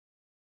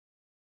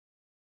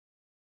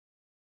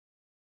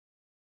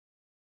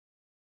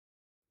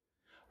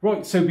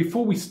Right, so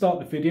before we start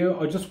the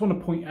video, I just want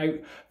to point out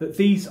that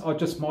these are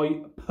just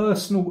my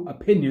personal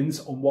opinions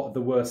on what are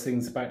the worst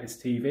things about this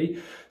TV.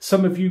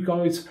 Some of you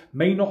guys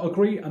may not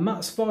agree, and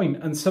that's fine.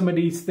 And some of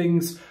these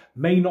things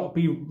may not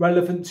be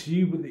relevant to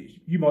you.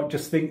 You might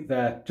just think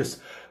they're just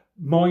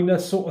minor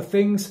sort of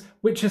things,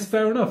 which is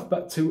fair enough.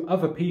 But to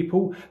other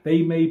people,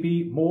 they may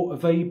be more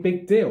of a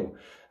big deal.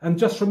 And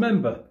just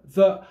remember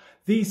that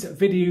these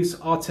videos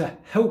are to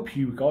help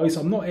you guys.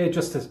 I'm not here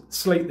just to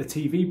slate the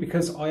TV,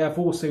 because I have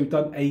also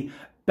done a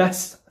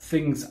best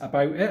things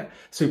about it.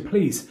 So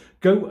please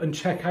go and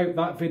check out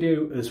that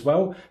video as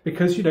well,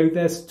 because you know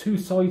there's two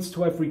sides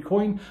to every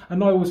coin,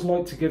 and I always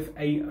like to give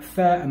a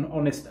fair and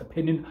honest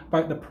opinion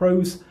about the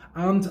pros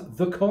and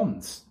the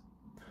cons.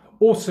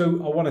 Also,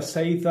 I want to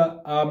say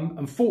that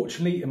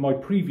unfortunately in my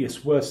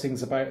previous worst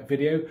things about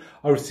video,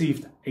 I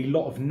received a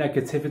lot of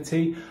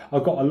negativity. I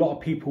got a lot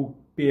of people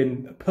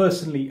being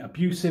personally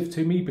abusive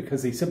to me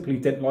because they simply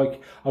didn't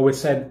like I was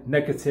saying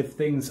negative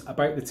things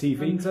about the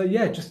TV. And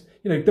yeah, just,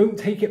 you know, don't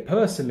take it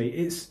personally.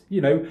 It's,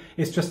 you know,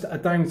 it's just a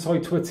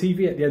downside to a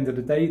TV at the end of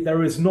the day.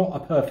 There is not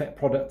a perfect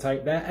product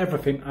out there.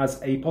 Everything has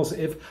a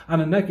positive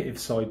and a negative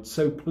side.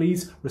 So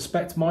please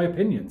respect my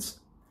opinions.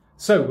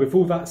 So with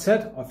all that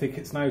said, I think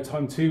it's now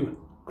time to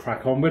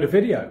crack on with the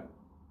video.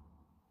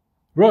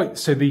 Right,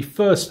 so the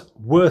first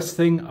worst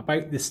thing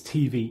about this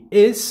TV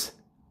is,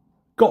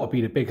 got to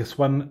be the biggest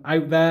one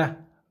out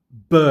there,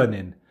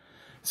 burning.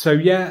 So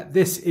yeah,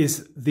 this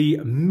is the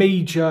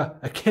major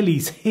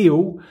Achilles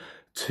heel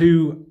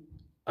to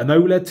an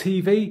OLED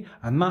TV,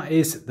 and that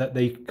is that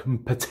they can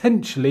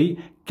potentially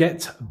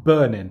get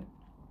burning.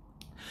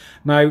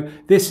 Now,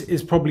 this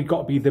is probably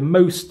got to be the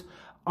most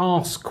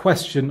asked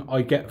question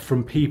I get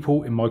from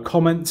people in my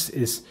comments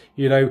is,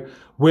 you know,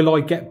 will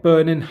I get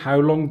burning? How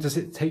long does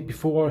it take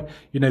before,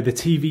 you know, the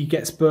TV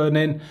gets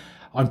burning?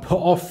 I'm put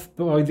off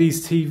by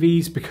these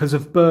TVs because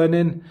of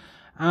burning.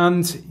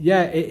 And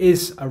yeah, it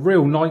is a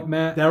real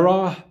nightmare. There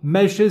are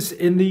measures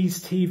in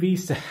these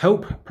TVs to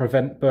help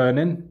prevent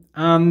burning.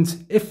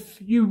 And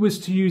if you was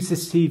to use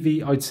this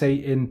TV, I'd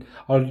say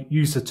I'll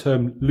use the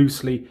term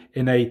loosely,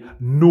 in a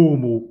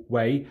normal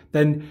way,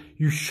 then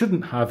you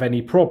shouldn't have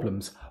any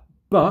problems.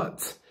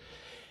 But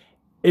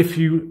if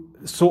you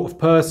sort of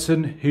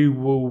person who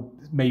will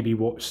maybe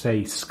watch,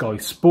 say, Sky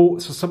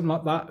Sports or something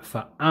like that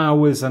for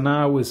hours and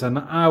hours and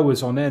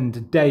hours on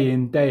end, day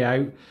in, day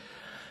out,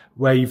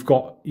 where you've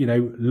got, you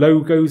know,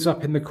 logos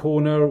up in the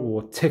corner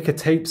or ticker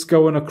tapes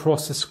going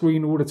across the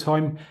screen all the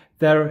time,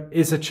 there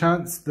is a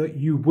chance that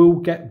you will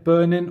get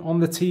burning on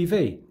the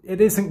TV.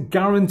 It isn't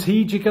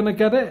guaranteed you're going to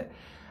get it.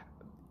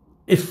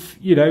 If,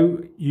 you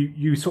know,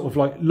 you sort of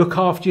like look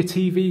after your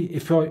TV,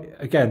 if I,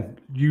 again,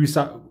 use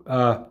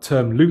that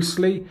term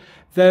loosely,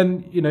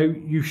 then, you know,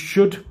 you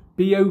should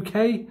be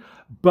okay.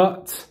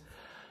 But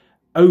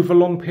over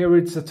long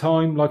periods of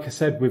time, like I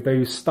said, with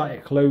those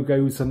static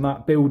logos and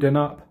that building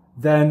up,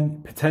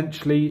 then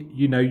potentially,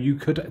 you know, you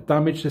could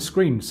damage the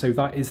screen. So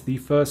that is the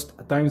first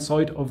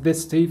downside of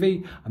this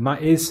TV, and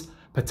that is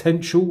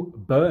potential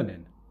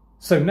burning.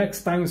 So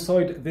next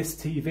downside of this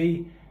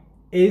TV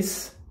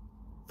is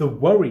the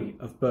worry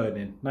of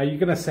burning. Now you're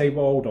going to say,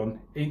 well, hold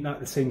on, ain't that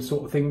the same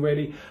sort of thing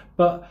really?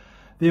 But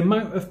the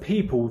amount of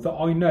people that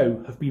I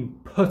know have been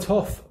put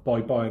off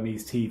by buying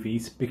these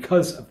TVs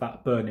because of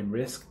that burning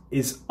risk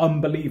is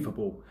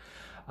unbelievable.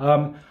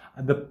 And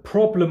the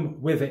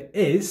problem with it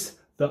is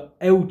that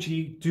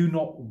LG do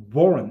not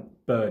warrant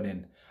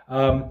burning.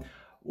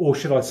 Or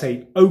should I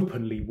say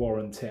openly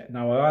warrant it.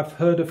 Now, I've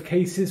heard of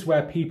cases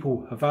where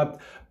people have had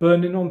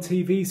burning on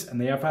TVs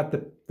and they have had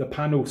the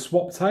panel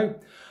swapped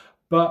out,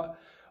 but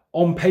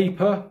on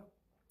paper,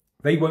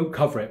 they won't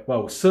cover it.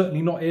 Well,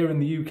 certainly not here in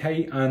the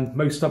UK and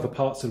most other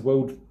parts of the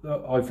world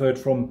that I've heard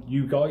from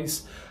you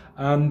guys.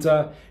 And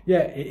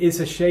yeah, it is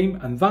a shame.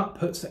 And that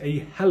puts a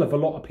hell of a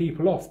lot of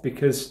people off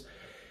because,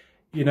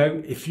 you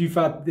know, if you've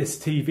had this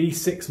TV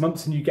 6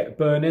 months and you get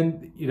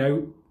burning, you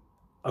know,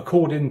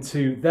 according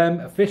to them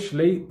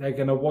officially, they're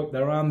going to wipe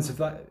their hands of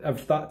that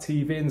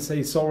TV and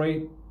say,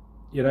 sorry,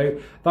 you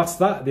know, that's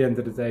that at the end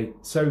of the day.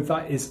 So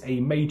that is a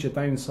major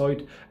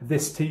downside of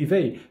this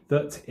TV,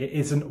 that it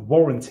isn't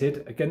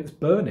warranted against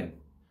burning.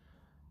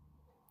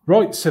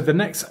 Right, so the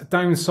next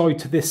downside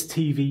to this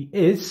TV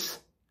is,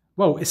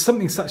 well, it's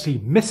something that's actually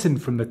missing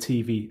from the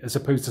TV as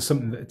opposed to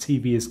something that the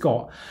TV has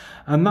got.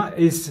 And that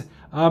is,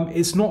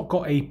 it's not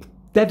got a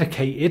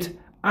dedicated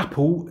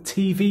Apple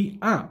TV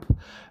app.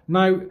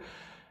 Now,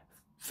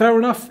 fair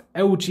enough,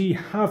 LG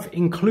have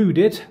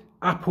included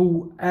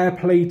Apple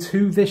AirPlay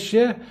 2 this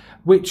year,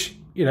 which,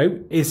 you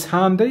know, is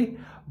handy,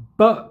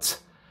 but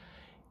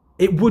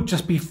it would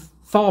just be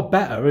far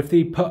better if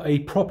they put a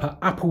proper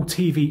Apple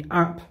TV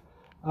app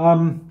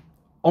on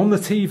the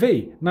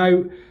TV.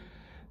 Now,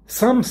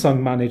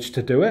 Samsung managed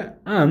to do it,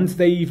 and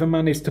they even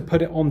managed to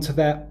put it onto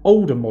their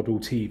older model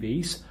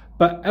TVs,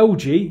 but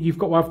LG, you've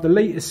got to have the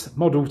latest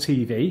model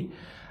TV,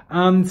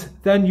 and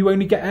then you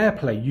only get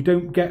AirPlay. You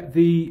don't get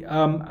the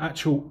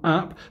actual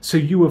app, so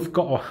you have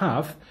got to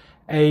have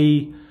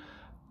a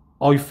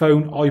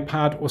iPhone,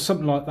 iPad or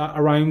something like that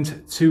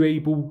around to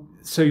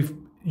so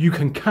you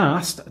can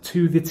cast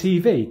to the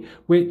TV,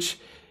 which,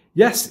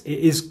 yes, it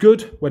is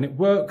good when it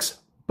works,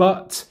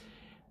 but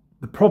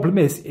the problem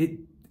is it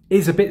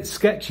is a bit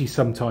sketchy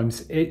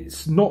sometimes.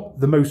 It's not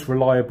the most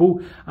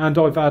reliable, and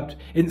I've had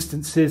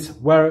instances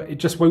where it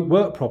just won't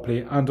work properly,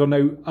 and I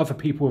know other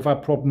people have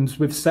had problems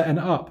with setting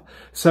it up.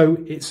 So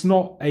it's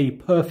not a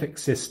perfect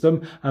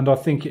system, and I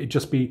think it'd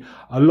just be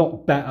a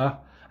lot better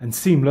and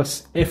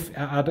seamless if it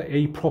had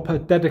a proper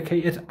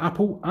dedicated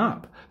Apple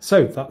app.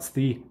 So that's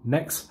the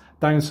next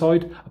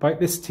downside about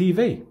this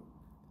TV.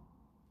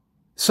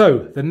 So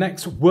the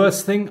next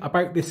worst thing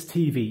about this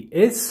TV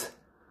is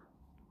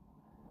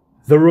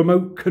the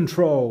remote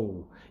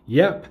control.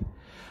 Yep,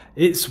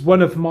 it's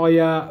one of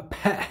my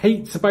pet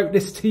hates about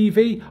this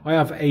TV. I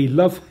have a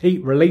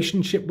love-hate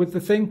relationship with the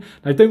thing.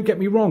 Now, don't get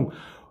me wrong,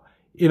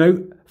 you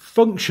know,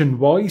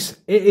 function-wise,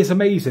 it is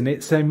amazing.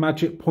 It's a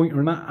magic pointer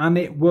and that, and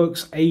it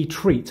works a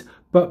treat.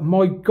 But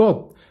my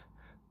God,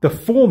 the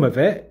form of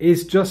it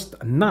is just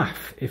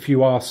naff, if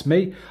you ask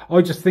me.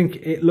 I just think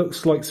it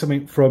looks like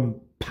something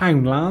from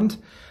Poundland.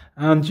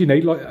 And, you know,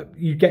 like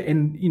you get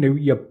in, you know,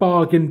 your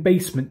bargain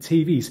basement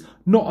TVs,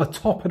 not a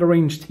top of the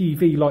range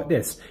TV like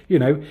this. You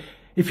know,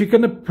 if you're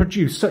going to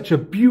produce such a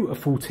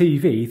beautiful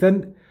TV,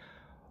 then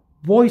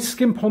why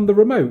skimp on the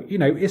remote? You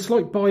know, it's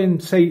like buying,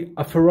 say,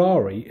 a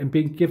Ferrari and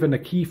being given a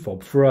key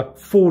fob for a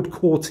Ford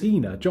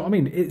Cortina. Do you know what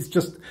I mean? It's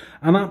just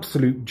an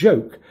absolute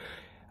joke.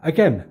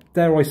 Again,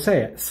 dare I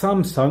say it,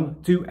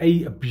 Samsung do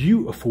a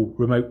beautiful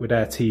remote with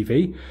their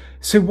TV.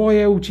 So why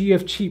LG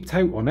have cheaped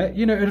out on it?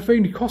 You know, it'd have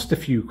only cost a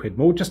few quid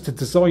more just to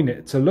design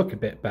it to look a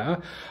bit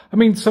better. I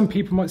mean, some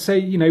people might say,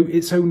 you know,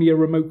 it's only a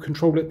remote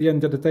control at the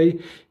end of the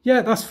day.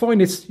 Yeah, that's fine.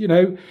 It's, you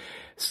know,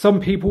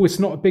 some people it's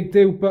not a big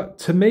deal. But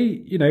to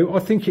me, you know, I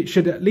think it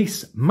should at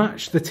least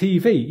match the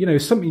TV. You know,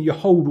 something you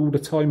hold all the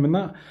time and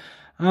that.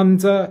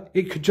 And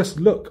it could just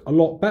look a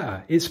lot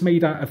better. It's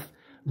made out of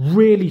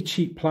really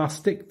cheap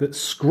plastic that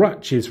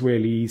scratches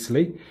really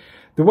easily.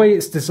 The way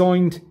it's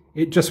designed,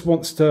 it just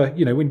wants to,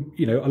 you know, when,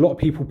 you know, a lot of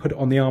people put it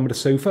on the arm of the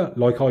sofa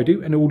like I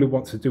do, and all it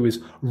wants to do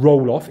is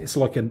roll off. It's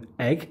like an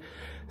egg.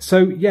 So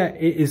yeah,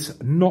 it is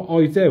not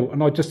ideal,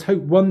 and I just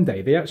hope one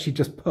day they actually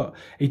just put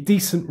a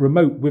decent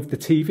remote with the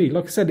TV.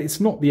 Like I said, it's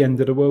not the end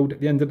of the world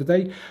at the end of the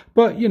day,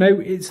 but you know,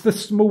 it's the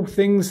small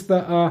things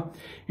that are,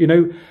 you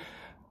know,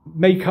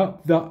 make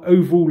up the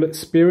overall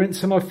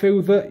experience, and I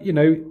feel that, you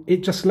know, it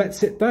just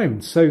lets it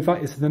down. So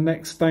that is the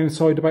next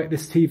downside about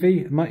this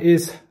TV, and that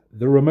is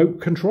the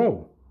remote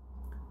control.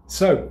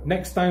 So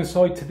next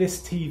downside to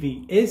this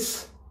TV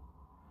is,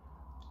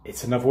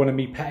 it's another one of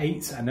me pet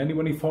hates, and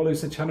anyone who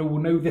follows the channel will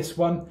know this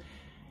one.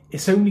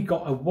 It's only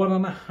got a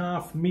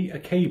 1.5 meter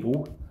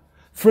cable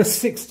for a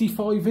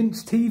 65-inch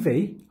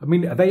TV. I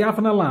mean, are they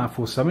having a laugh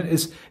or something?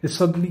 Is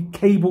suddenly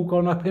cable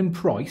gone up in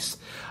price?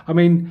 I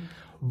mean,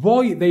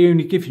 why they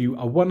only give you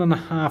a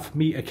 1.5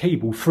 meter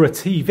cable for a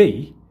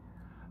TV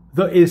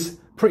that is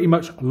pretty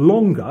much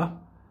longer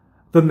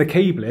than the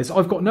cable is,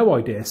 I've got no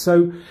idea.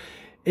 So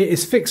it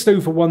is fixed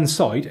over one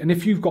side, and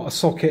if you've got a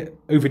socket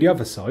over the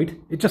other side,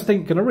 it just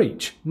ain't going to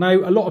reach. Now,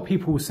 a lot of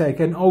people will say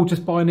again, oh,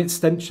 just buy an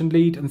extension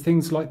lead and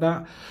things like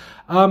that.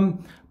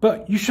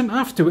 But you shouldn't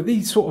have to at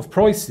these sort of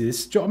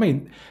prices. Do you know what I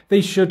mean? They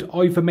should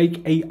either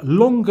make a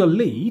longer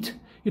lead,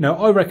 you know,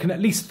 I reckon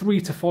at least 3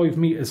 to 5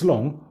 meters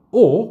long,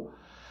 or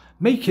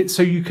make it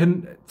so you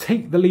can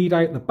take the lead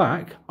out the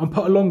back and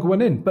put a longer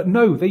one in. But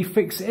no, they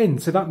fix it in.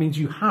 So that means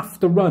you have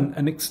to run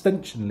an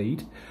extension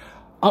lead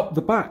up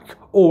the back,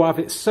 or have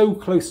it so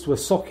close to a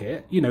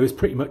socket, you know, it's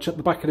pretty much at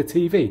the back of the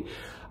TV.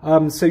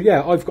 So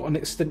yeah, I've got an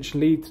extension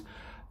lead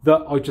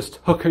that I just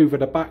hook over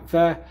the back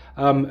there.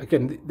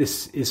 Again,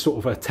 this is sort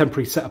of a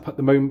temporary setup at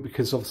the moment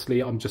because obviously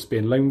I'm just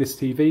being loaned this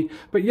TV.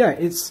 But yeah,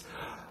 it's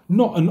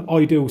not an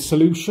ideal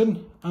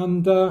solution,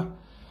 and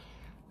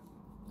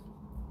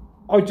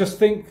I just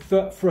think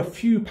that for a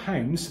few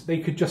pounds, they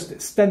could just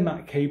extend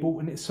that cable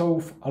and it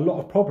solve a lot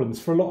of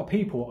problems for a lot of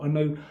people. I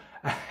know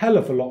a hell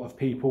of a lot of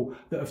people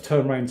that have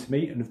turned around to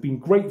me and have been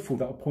grateful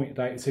that I pointed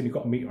out it's only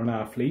got a 1.5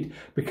 meter lead,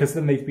 because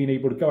then they've been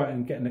able to go out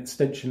and get an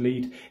extension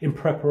lead in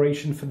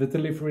preparation for the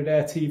delivery of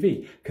their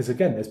TV. Because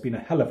again, there's been a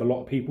hell of a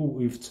lot of people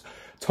who've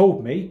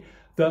told me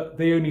that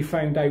they only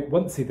found out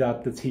once they'd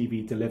had the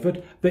TV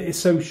delivered that it's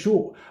so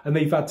short, and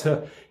they've had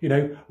to, you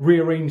know,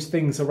 rearrange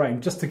things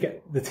around just to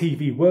get the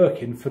TV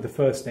working for the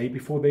first day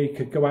before they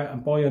could go out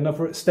and buy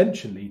another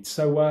extension lead.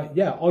 So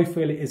yeah, I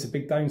feel it is a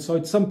big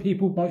downside. Some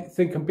people might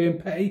think I'm being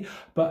petty,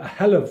 but a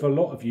hell of a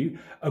lot of you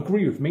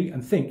agree with me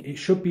and think it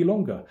should be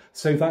longer.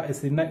 So that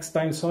is the next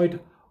downside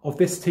of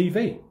this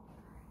TV.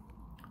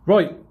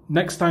 Right,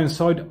 next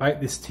downside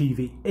about this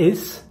TV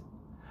is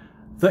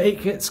that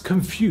it gets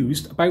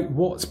confused about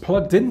what's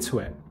plugged into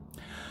it.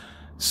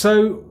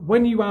 So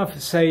when you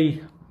have,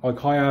 say,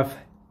 like I have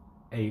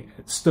a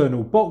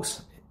external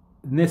box,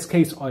 in this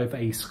case I have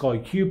a Sky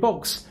Q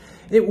box,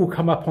 it will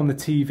come up on the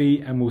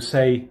TV and will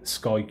say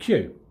Sky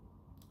Q.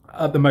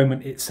 At the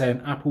moment it's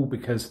saying Apple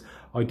because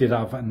I did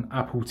have an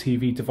Apple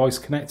TV device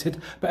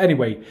connected, but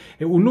anyway,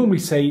 it will normally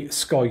say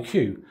Sky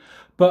Q.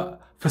 But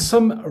for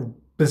some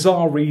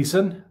bizarre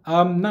reason,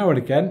 now and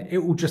again, it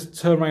will just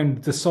turn around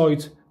and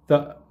decide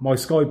that my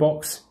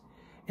Skybox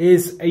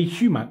is a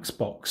Humax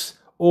box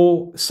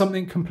or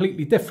something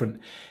completely different.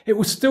 It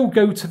will still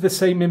go to the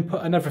same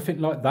input and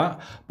everything like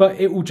that, but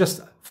it will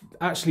just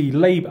actually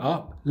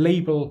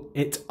label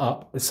it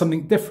up as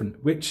something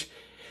different, which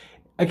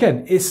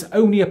again, it's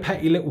only a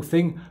petty little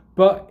thing,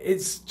 but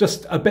it's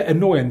just a bit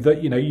annoying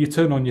that, you know, you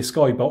turn on your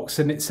Skybox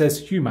and it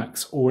says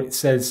Humax or it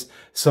says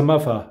some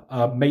other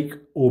make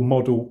or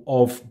model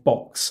of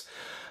box.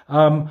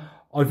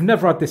 I've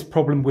never had this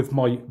problem with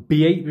my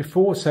B8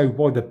 before, so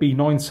why the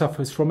B9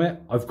 suffers from it,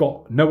 I've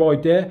got no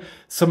idea.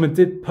 Someone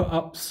did put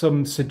up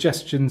some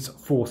suggestions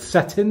for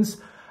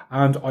settings,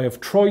 and I have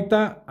tried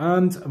that,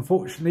 and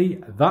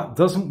unfortunately that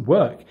doesn't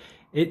work.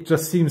 It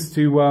just seems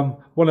to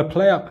want to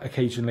play up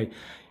occasionally.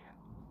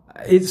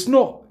 It's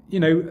not,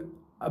 you know,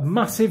 a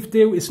massive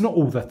deal, it's not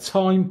all the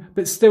time,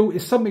 but still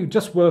it's something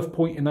just worth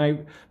pointing out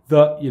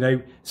that, you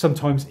know,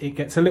 sometimes it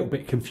gets a little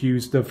bit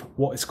confused of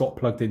what it's got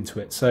plugged into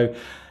it. So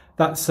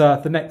that's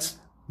the next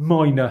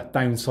minor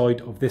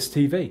downside of this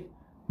TV.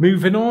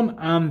 Moving on,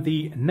 and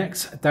the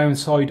next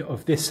downside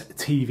of this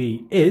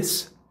TV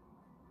is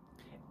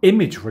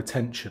image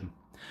retention.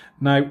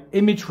 Now,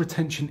 image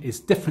retention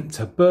is different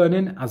to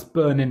burn-in, as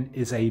burn-in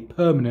is a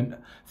permanent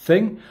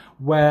thing,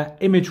 where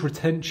image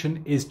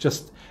retention is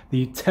just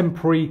the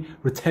temporary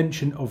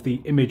retention of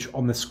the image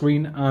on the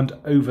screen, and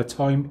over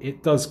time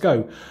it does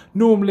go.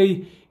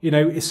 Normally, you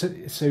know,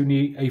 it's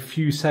only a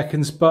few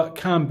seconds, but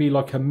can be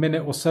like a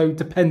minute or so,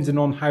 depending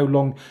on how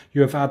long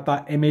you have had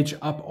that image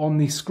up on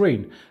the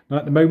screen. Now,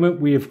 at the moment,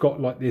 we have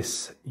got like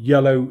this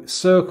yellow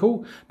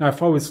circle. Now,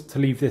 if I was to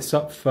leave this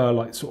up for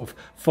like sort of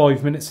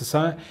 5 minutes or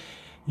so,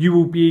 you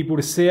will be able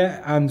to see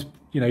it, and,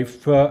 you know,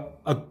 for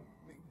a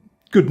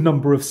good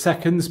number of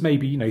seconds,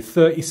 maybe, you know,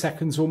 30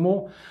 seconds or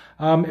more.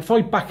 If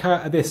I back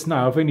out of this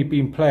now, I've only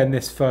been playing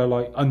this for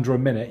like under a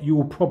minute, you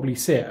will probably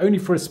see it only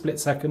for a split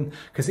second,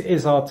 because it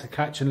is hard to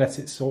catch unless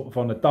it's sort of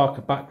on a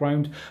darker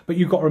background. But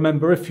you've got to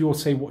remember, if you're,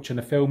 say, watching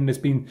a film and there's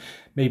been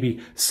maybe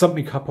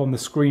something up on the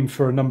screen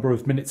for a number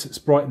of minutes, it's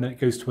bright, and then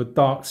it goes to a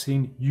dark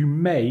scene, you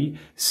may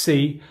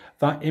see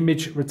that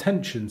image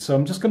retention. So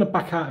I'm just going to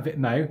back out of it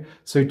now.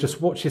 So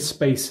just watch this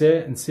space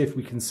here and see if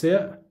we can see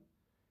it.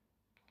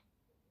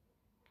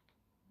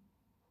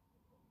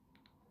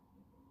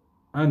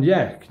 And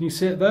yeah, can you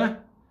see it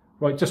there?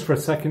 Right, just for a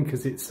second,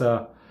 because it's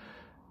now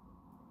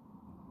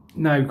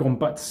gone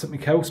back to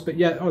something else. But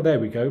yeah, oh, there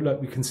we go.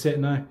 Look, we can see it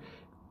now.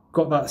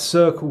 Got that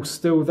circle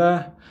still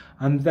there.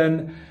 And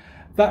then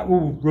that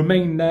will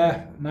remain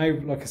there now,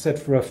 like I said,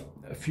 for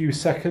a few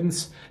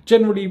seconds.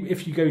 Generally,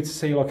 if you go to,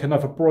 say, like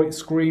another bright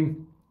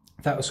screen,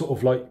 that will sort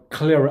of like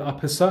clear it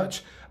up as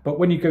such. But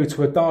when you go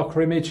to a darker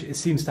image, it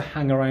seems to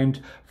hang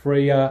around for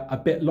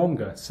a bit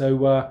longer.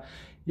 So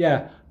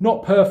yeah,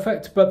 not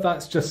perfect, but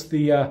that's just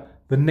the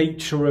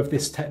nature of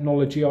this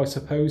technology, I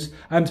suppose.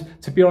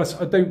 And to be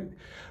honest, I don't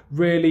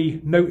really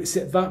notice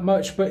it that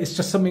much, but it's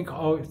just something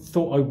I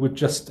thought I would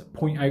just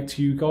point out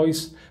to you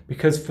guys,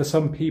 because for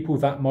some people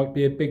that might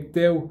be a big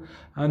deal,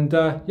 and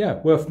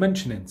yeah, worth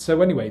mentioning.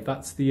 So anyway,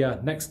 that's the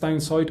next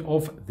downside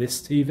of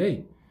this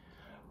TV.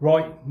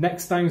 Right,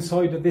 next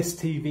downside of this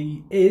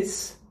TV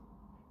is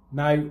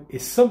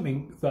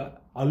something that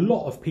a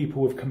lot of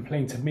people have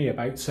complained to me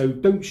about, so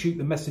don't shoot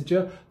the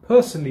messenger.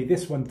 Personally,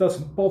 this one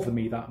doesn't bother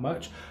me that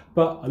much,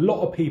 but a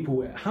lot of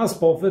people it has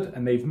bothered,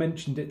 and they've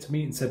mentioned it to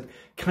me and said,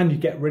 can you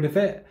get rid of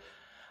it?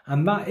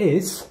 And that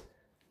is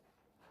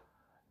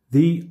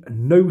the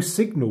no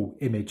signal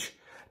image.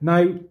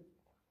 Now,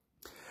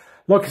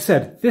 like I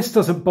said, this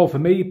doesn't bother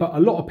me, but a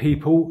lot of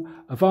people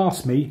have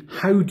asked me,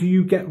 how do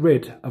you get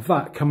rid of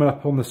that coming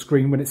up on the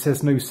screen when it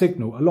says no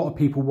signal? A lot of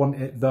people want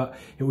it that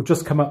it will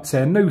just come up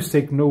saying no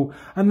signal,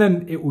 and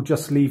then it will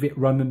just leave it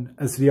running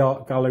as the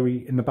art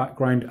gallery in the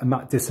background and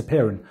that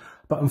disappearing.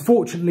 But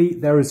unfortunately,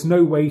 there is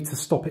no way to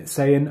stop it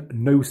saying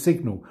no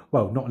signal.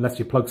 Well, not unless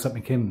you plug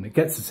something in and it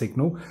gets a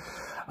signal.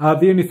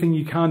 The only thing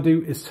you can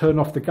do is turn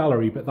off the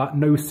gallery, but that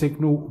no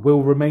signal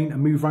will remain and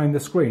move around the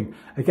screen.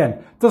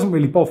 Again, doesn't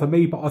really bother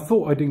me, but I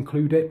thought I'd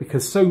include it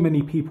because so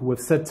many people have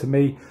said to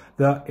me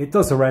that it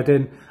does a red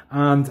in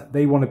and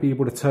they want to be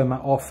able to turn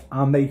that off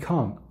and they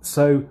can't.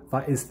 So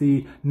that is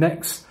the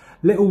next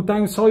little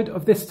downside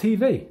of this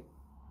TV.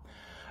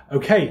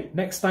 Okay,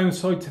 next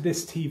downside to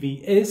this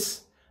TV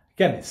is,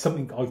 again, it's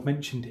something I've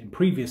mentioned in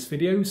previous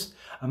videos,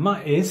 and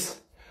that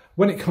is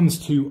when it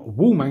comes to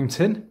wall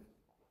mounting,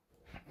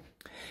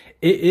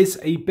 it is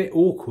a bit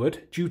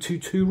awkward due to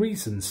two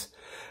reasons.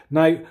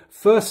 Now,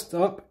 first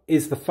up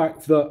is the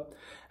fact that,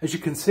 as you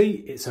can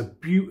see, it's a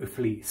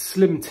beautifully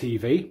slim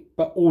TV,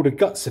 but all the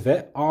guts of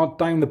it are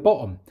down the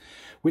bottom,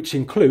 which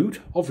include,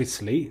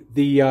 obviously,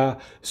 the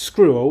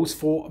screw holes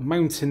for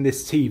mounting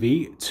this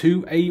TV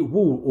to a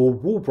wall or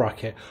wall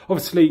bracket.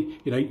 Obviously,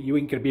 you know, you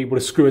ain't going to be able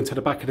to screw into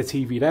the back of the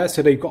TV there,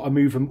 so they've got to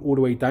move them all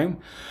the way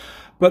down.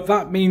 But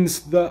that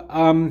means that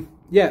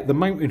yeah, the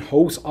mounting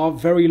holes are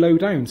very low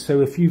down.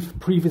 So if you've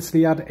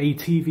previously had a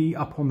TV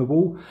up on the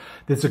wall,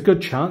 there's a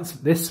good chance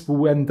this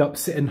will end up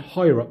sitting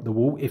higher up the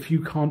wall if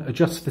you can't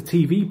adjust the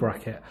TV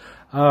bracket.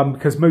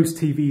 Because most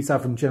TVs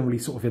have them generally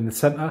sort of in the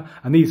center,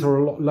 and these are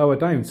a lot lower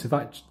down. So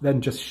that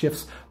then just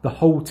shifts the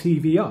whole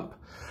TV up.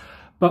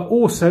 But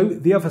also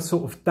the other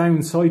sort of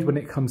downside when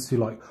it comes to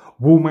like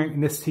wall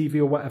mounting this TV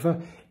or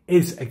whatever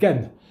is,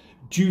 again,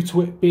 due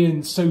to it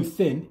being so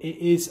thin, it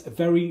is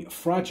very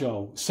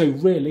fragile. So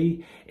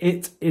really,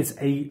 it is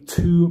a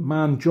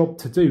two-man job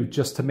to do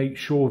just to make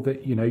sure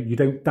that, you know, you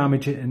don't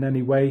damage it in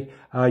any way.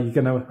 You're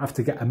going to have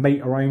to get a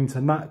mate around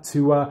and that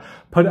to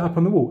put it up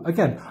on the wall.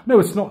 Again, no,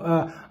 it's not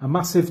a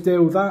massive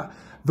deal that.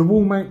 The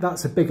wall mount,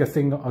 that's a bigger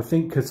thing, I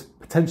think, because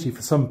potentially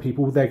for some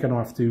people, they're going to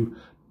have to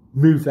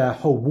move their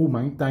whole wall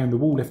mount down the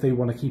wall if they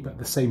want to keep it at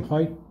the same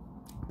height.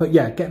 But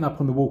yeah, getting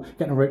up on the wall,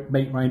 getting a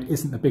mate round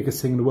isn't the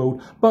biggest thing in the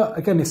world. But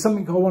again, it's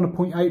something I want to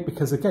point out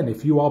because, again,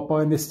 if you are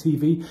buying this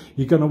TV,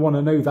 you're going to want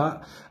to know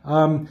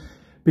that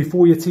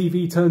before your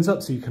TV turns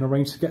up, so you can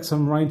arrange to get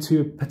someone around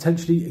to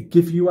potentially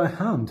give you a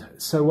hand.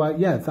 So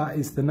yeah, that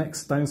is the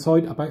next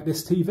downside about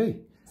this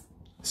TV.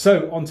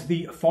 So on to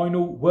the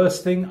final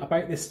worst thing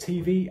about this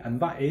TV, and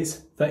that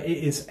is that it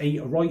is a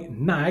right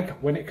nag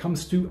when it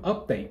comes to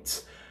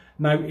updates.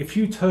 Now, if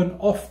you turn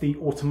off the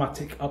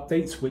automatic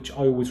updates, which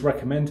I always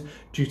recommend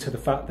due to the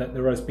fact that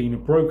there has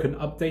been broken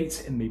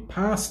updates in the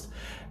past,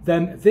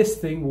 then this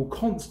thing will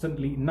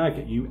constantly nag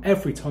at you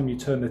every time you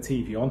turn the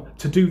TV on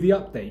to do the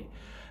update.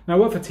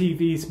 Now, other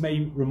TVs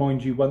may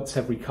remind you once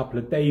every couple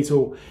of days,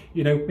 or,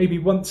 you know, maybe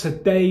once a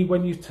day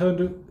when you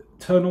turn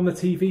on the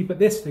TV, but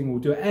this thing will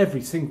do it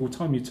every single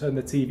time you turn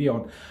the TV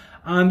on.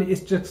 And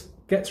it just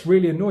gets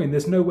really annoying.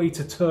 There's no way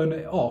to turn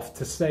it off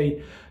to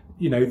say,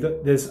 you know,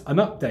 that there's an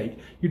update.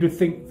 You'd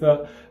think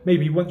that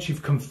maybe once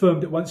you've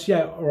confirmed it once,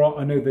 yeah, all right,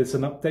 I know there's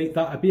an update,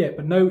 that'd be it.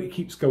 But no, it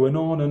keeps going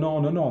on and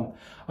on and on.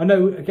 I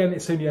know, again,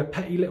 it's only a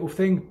petty little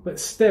thing, but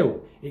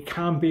still, it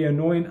can be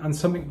annoying and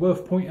something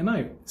worth pointing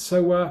out.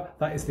 So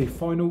that is the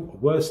final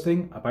worst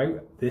thing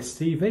about this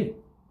TV.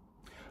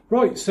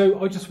 Right,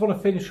 so I just want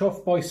to finish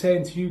off by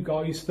saying to you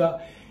guys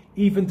that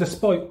even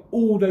despite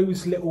all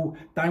those little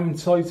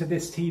downsides of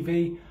this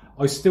TV,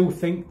 I still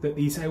think that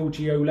these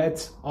LG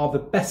OLEDs are the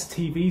best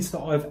TVs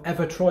that I've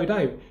ever tried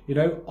out. You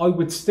know, I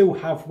would still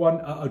have one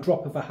at a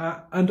drop of a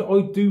hat, and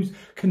I do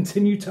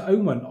continue to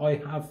own one.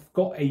 I have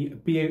got a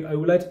B9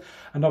 OLED,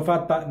 and I've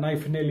had that now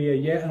for nearly a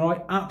year, and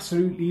I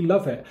absolutely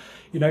love it.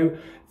 You know,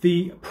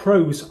 the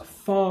pros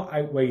far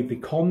outweigh the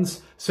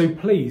cons. So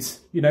please,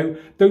 you know,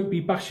 don't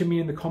be bashing me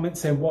in the comments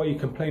saying why you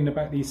complain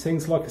about these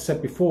things. Like I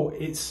said before,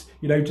 it's,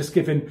 you know, just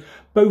giving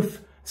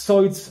both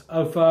sides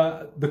of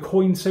the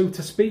coin, so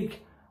to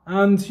speak.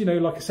 And, you know,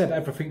 like I said,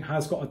 everything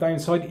has got a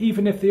downside,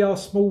 even if they are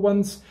small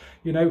ones.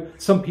 You know,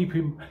 some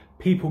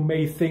people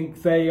may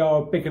think they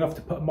are big enough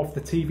to put them off the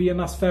TV, and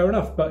that's fair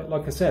enough. But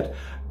like I said,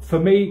 for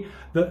me,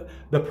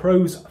 the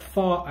pros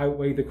far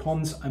outweigh the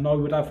cons, and I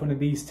would have one of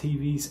these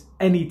TVs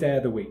any day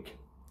of the week.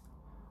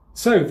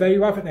 So there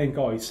you have it then,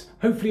 guys.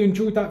 Hopefully you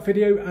enjoyed that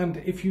video, and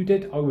if you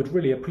did, I would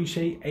really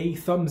appreciate a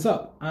thumbs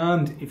up.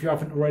 And if you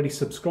haven't already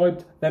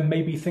subscribed, then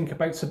maybe think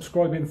about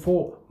subscribing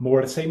for more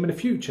of the same in the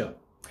future.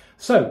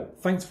 So,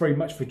 thanks very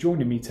much for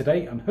joining me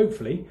today, and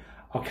hopefully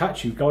I'll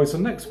catch you guys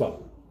on the next one.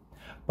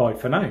 Bye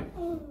for now.